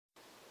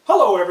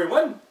Hello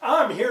everyone,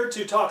 I'm here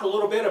to talk a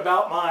little bit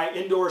about my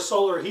indoor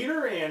solar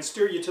heater and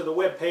steer you to the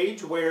web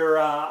page where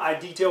I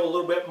detail a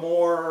little bit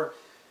more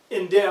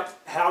in depth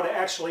how to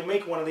actually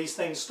make one of these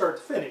things start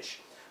to finish.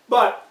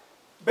 But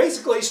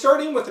basically,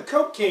 starting with a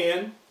Coke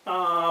can,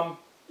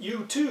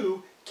 you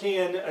too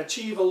can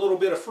achieve a little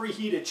bit of free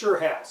heat at your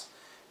house.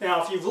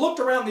 Now, if you've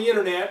looked around the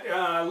internet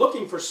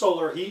looking for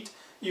solar heat,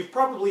 you've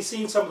probably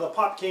seen some of the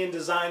pop can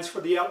designs for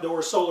the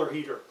outdoor solar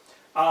heater.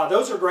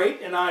 Those are great,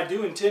 and I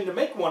do intend to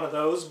make one of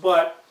those,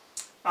 but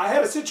I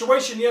had a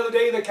situation the other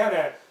day that kind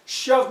of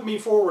shoved me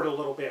forward a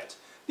little bit.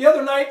 The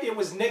other night it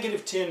was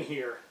 -10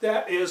 here.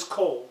 That is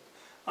cold.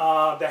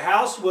 The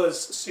house was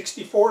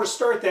 64 to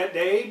start that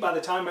day. By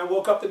the time I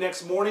woke up the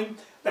next morning,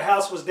 the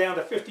house was down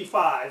to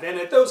 55. And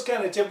at those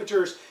kind of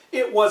temperatures,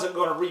 it wasn't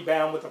going to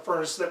rebound with the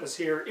furnace that was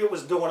here. It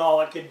was doing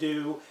all it could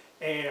do,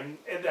 and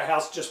the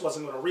house just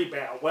wasn't going to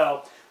rebound.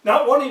 Well,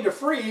 not wanting to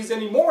freeze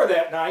anymore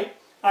that night,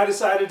 I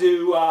decided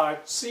to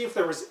see if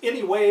there was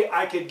any way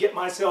I could get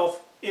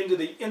myself into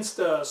the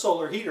Insta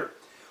solar heater.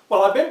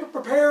 Well, I've been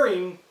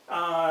preparing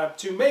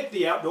to make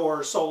the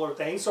outdoor solar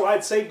thing, so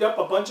I'd saved up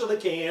a bunch of the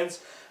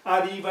cans.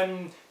 I'd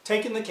even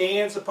taken the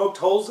cans and poked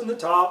holes in the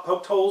top,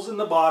 poked holes in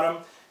the bottom,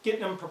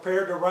 getting them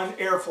prepared to run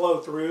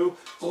airflow through,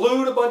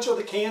 glued a bunch of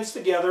the cans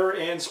together,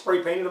 and spray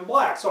painted them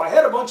black. So I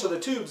had a bunch of the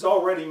tubes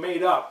already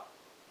made up.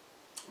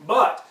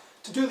 But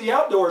to do the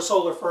outdoor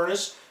solar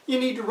furnace, you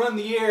need to run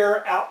the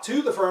air out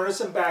to the furnace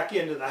and back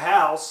into the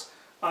house.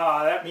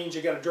 That means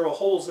you got to drill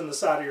holes in the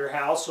side of your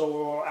house,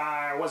 so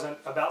I wasn't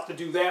about to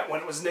do that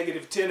when it was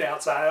 -10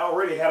 outside. I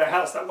already had a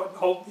house that wasn't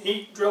holding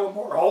heat. Drilling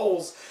more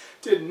holes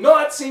did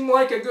not seem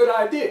like a good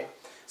idea.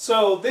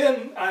 So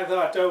then I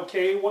thought,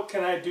 okay, what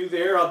can I do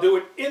there? I'll do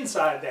it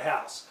inside the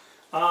house.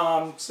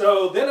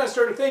 So then I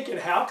started thinking,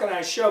 how can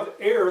I shove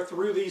air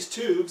through these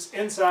tubes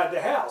inside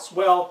the house?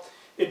 Well,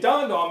 it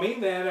dawned on me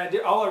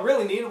that all I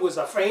really needed was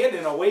a fan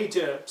and a way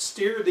to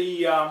steer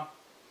the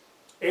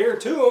air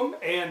to them,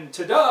 and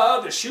ta-da,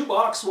 the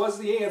shoebox was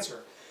the answer.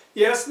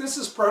 Yes, this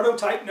is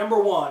prototype number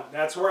 1.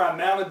 That's where I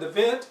mounted the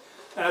vent.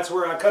 That's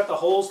where I cut the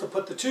holes to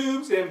put the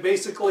tubes and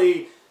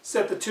basically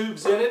set the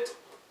tubes in it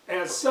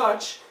as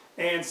such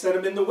and set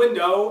them in the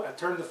window. I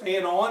turned the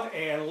fan on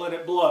and let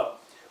it blow.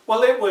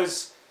 Well, it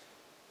was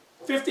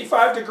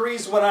 55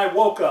 degrees when I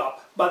woke up.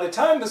 By the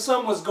time the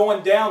sun was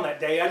going down that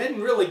day, I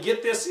didn't really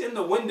get this in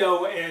the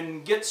window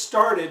and get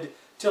started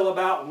till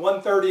about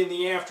 1:30 in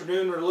the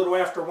afternoon, or a little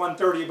after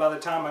 1:30 by the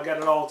time I got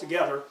it all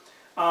together.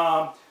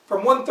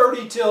 From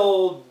 1:30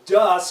 till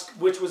dusk,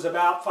 which was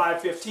about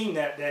 5:15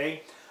 that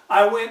day,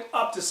 I went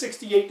up to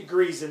 68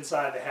 degrees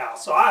inside the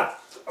house. So I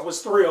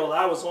was thrilled.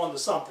 I was on to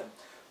something.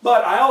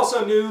 But I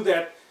also knew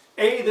that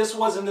A, this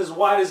wasn't as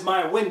wide as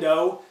my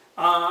window,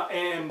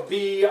 and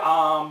B,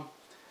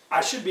 I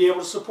should be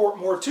able to support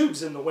more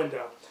tubes in the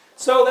window.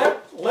 So that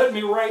led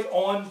me right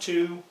on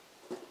to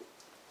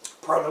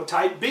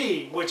prototype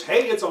B, which,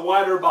 hey, it's a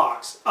wider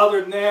box.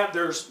 Other than that,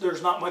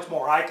 there's not much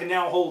more. I can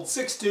now hold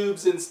 6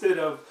 tubes instead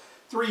of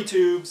 3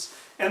 tubes,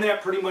 and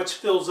that pretty much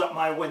fills up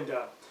my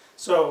window.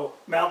 So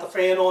mount the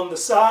fan on the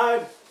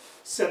side,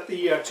 set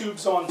the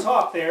tubes on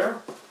top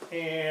there,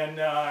 and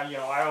you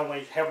know, I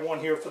only have one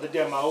here for the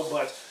demo,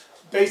 but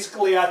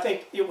basically I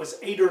think it was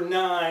 8 or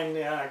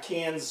 9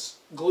 cans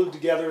glued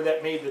together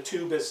that made the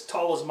tube as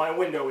tall as my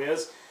window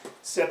is.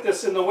 Set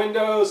this in the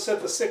window,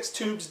 set the 6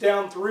 tubes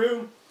down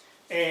through,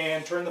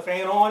 and turn the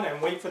fan on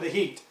and wait for the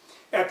heat.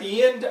 At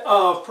the end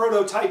of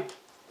prototype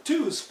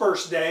 2's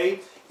first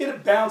day, it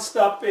had bounced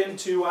up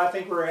into, I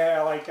think we're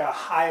at like a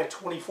high of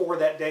 24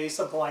 that day,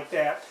 something like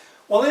that.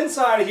 Well,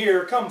 inside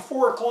here, come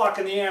 4 o'clock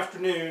in the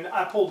afternoon,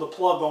 I pulled the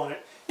plug on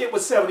it. It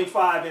was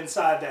 75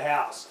 inside the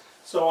house.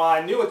 So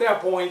I knew at that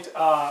point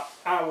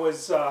I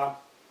was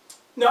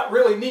not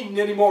really needing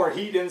any more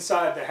heat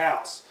inside the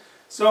house.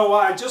 So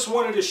I just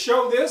wanted to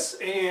show this,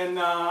 and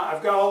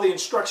I've got all the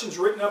instructions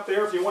written up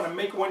there if you want to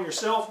make one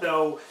yourself,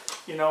 though.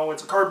 You know,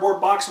 it's a cardboard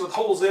box with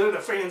holes in it, a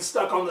fan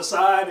stuck on the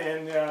side,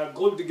 and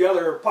glued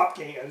together pop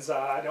cans.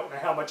 I don't know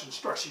how much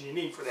instruction you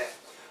need for that.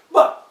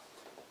 But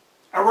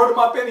I wrote them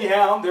up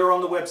anyhow. They're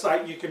on the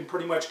website. You can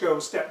pretty much go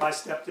step by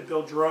step to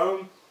build your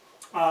own.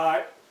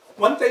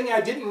 One thing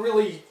I didn't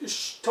really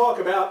talk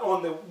about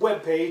on the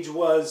web page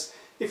was,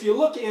 if you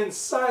look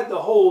inside the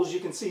holes, you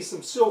can see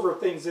some silver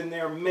things in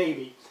there,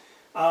 maybe.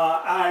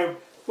 I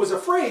was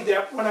afraid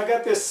that when I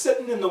got this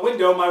sitting in the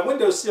window, my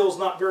windowsill's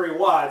not very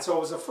wide, so I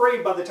was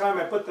afraid by the time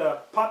I put the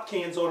pop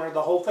cans on it,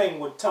 the whole thing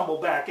would tumble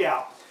back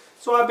out.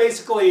 So I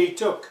basically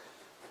took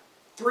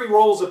 3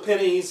 rolls of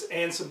pennies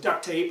and some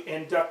duct tape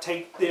and duct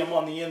taped them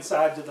on the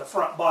inside to the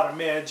front bottom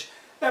edge.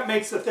 That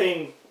makes the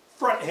thing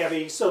front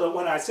heavy so that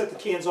when I set the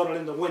cans on it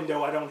in the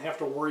window, I don't have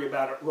to worry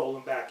about it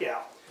rolling back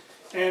out.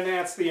 And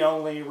that's the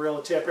only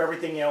real tip.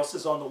 Everything else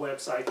is on the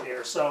website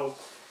there. So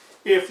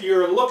if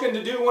you're looking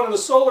to do one of the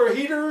solar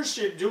heaters,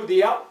 you do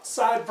the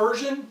outside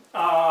version,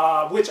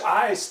 which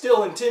I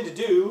still intend to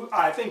do.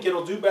 I think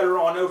it'll do better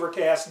on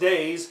overcast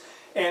days,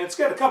 and it's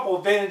got a couple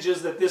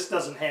advantages that this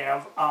doesn't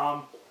have.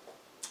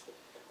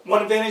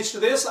 One advantage to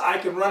this, I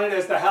can run it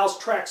as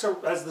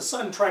the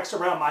sun tracks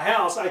around my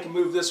house. I can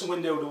move this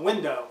window to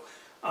window.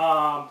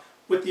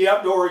 With the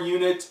outdoor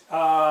unit,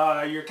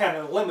 you're kind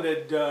of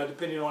limited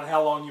depending on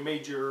how long you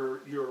made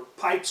your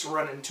pipes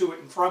running to it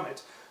and from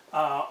it,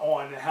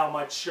 on how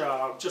much,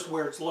 just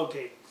where it's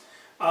located.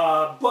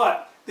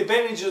 But the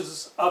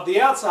advantages of the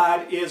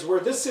outside is where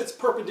this sits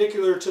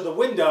perpendicular to the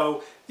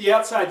window, the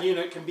outside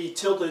unit can be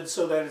tilted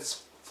so that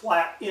it's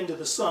flat into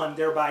the sun,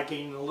 thereby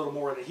gaining a little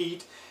more of the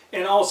heat.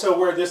 And also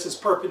where this is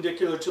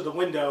perpendicular to the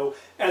window,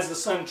 as the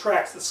sun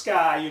tracks the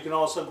sky, you can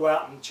also go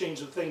out and change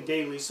the thing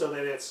daily so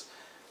that it's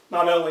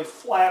not only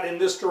flat in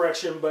this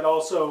direction, but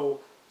also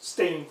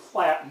staying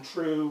flat and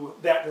true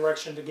that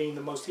direction to gain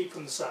the most heat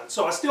from the sun.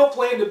 So I still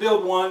plan to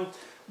build one,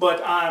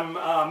 but I'm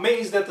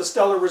amazed at the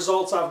stellar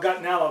results I've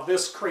gotten out of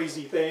this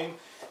crazy thing.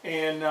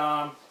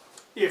 And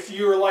if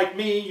you're like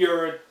me,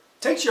 it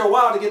takes you a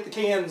while to get the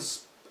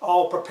cans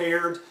all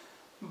prepared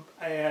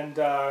and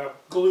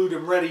glued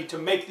and ready to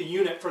make the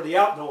unit for the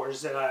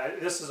outdoors.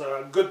 This is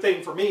a good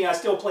thing for me. I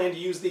still plan to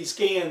use these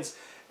cans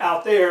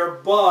out there,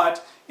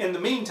 but in the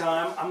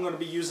meantime, I'm going to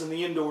be using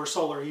the indoor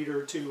solar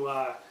heater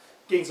to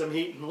gain some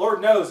heat. And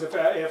Lord knows, if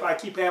I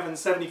keep having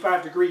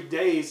 75-degree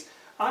days,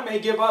 I may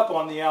give up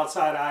on the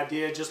outside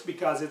idea just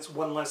because it's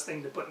one less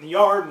thing to put in the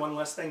yard, one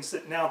less thing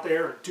sitting out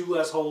there, and 2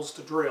 less holes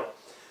to drill.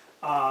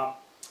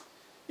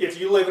 If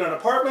you live in an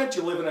apartment,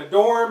 you live in a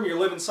dorm, you're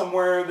living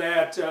somewhere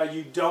that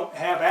you don't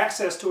have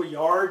access to a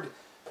yard,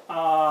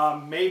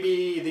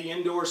 maybe the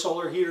indoor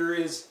solar heater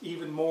is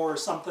even more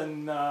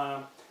something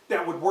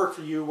that would work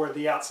for you where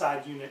the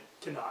outside unit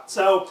cannot.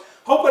 So,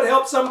 hope it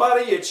helped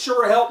somebody. It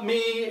sure helped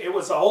me. It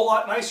was a whole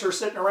lot nicer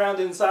sitting around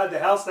inside the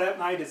house that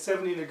night at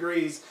 70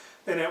 degrees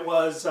than it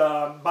was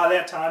by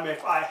that time.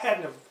 If I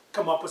hadn't have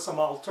come up with some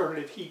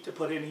alternative heat to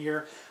put in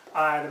here,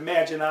 I'd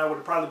imagine I would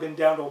have probably been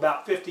down to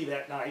about 50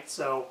 that night.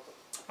 So,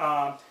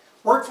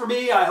 worked for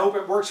me. I hope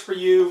it works for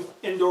you.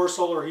 Indoor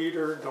solar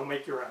heater. Go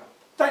make your own.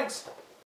 Thanks.